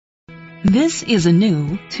This is a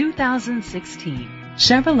new 2016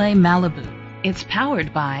 Chevrolet Malibu. It's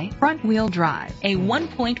powered by front-wheel drive, a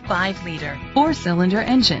 1.5-liter four-cylinder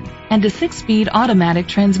engine, and a 6-speed automatic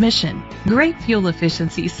transmission. Great fuel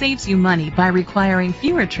efficiency saves you money by requiring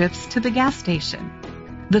fewer trips to the gas station.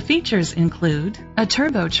 The features include a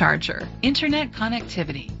turbocharger, internet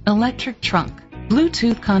connectivity, electric trunk,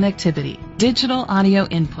 Bluetooth connectivity, digital audio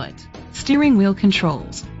input, steering wheel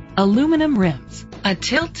controls, aluminum rims, a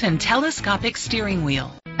tilt and telescopic steering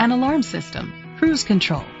wheel, an alarm system, cruise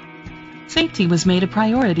control. Safety was made a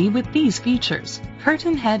priority with these features: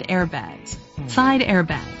 curtain head airbags, side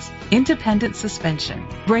airbags, independent suspension,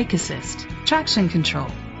 brake assist, traction control,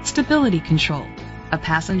 stability control, a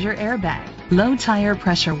passenger airbag, low tire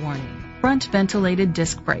pressure warning, front ventilated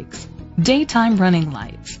disc brakes, daytime running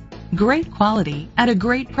lights. Great quality at a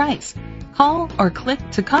great price. Call or click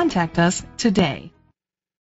to contact us today.